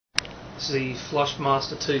This is the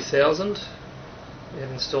Flushmaster 2000. We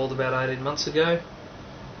had installed about 18 months ago.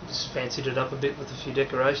 Just fancied it up a bit with a few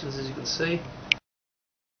decorations, as you can see.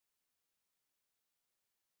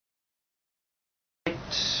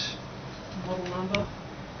 Model number.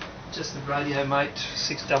 Just the radio mate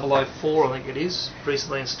 6004, I think it is.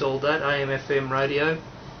 Recently installed that AM FM radio.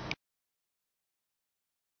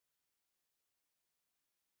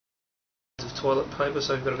 Of toilet paper,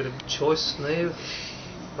 so we've got a bit of choice in there.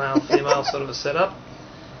 Male female sort of a setup.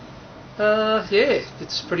 Yeah,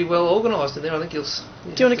 it's pretty well organised in there. I think you'll.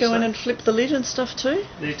 Do you want to go in and flip the lid and stuff too?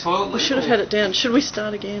 The toilet lid? We should have had it down. Should we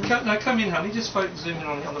start again? Come in, honey. Just zoom in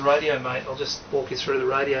on the radio, mate. I'll just walk you through the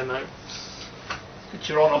radio, mate. Get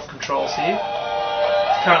your on-off controls here.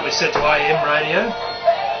 It's currently set to AM radio.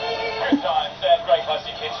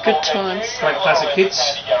 Good times. Great classic hits.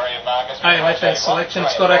 AM FM selection.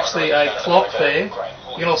 It's got actually a clock there.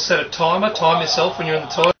 You can also set a timer. Time yourself when you're in the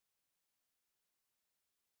toilet.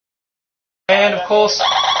 And of course,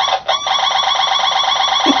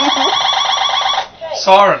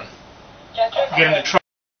 siren. Get into trouble.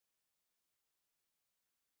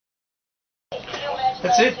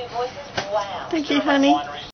 That's it. Thank you, honey.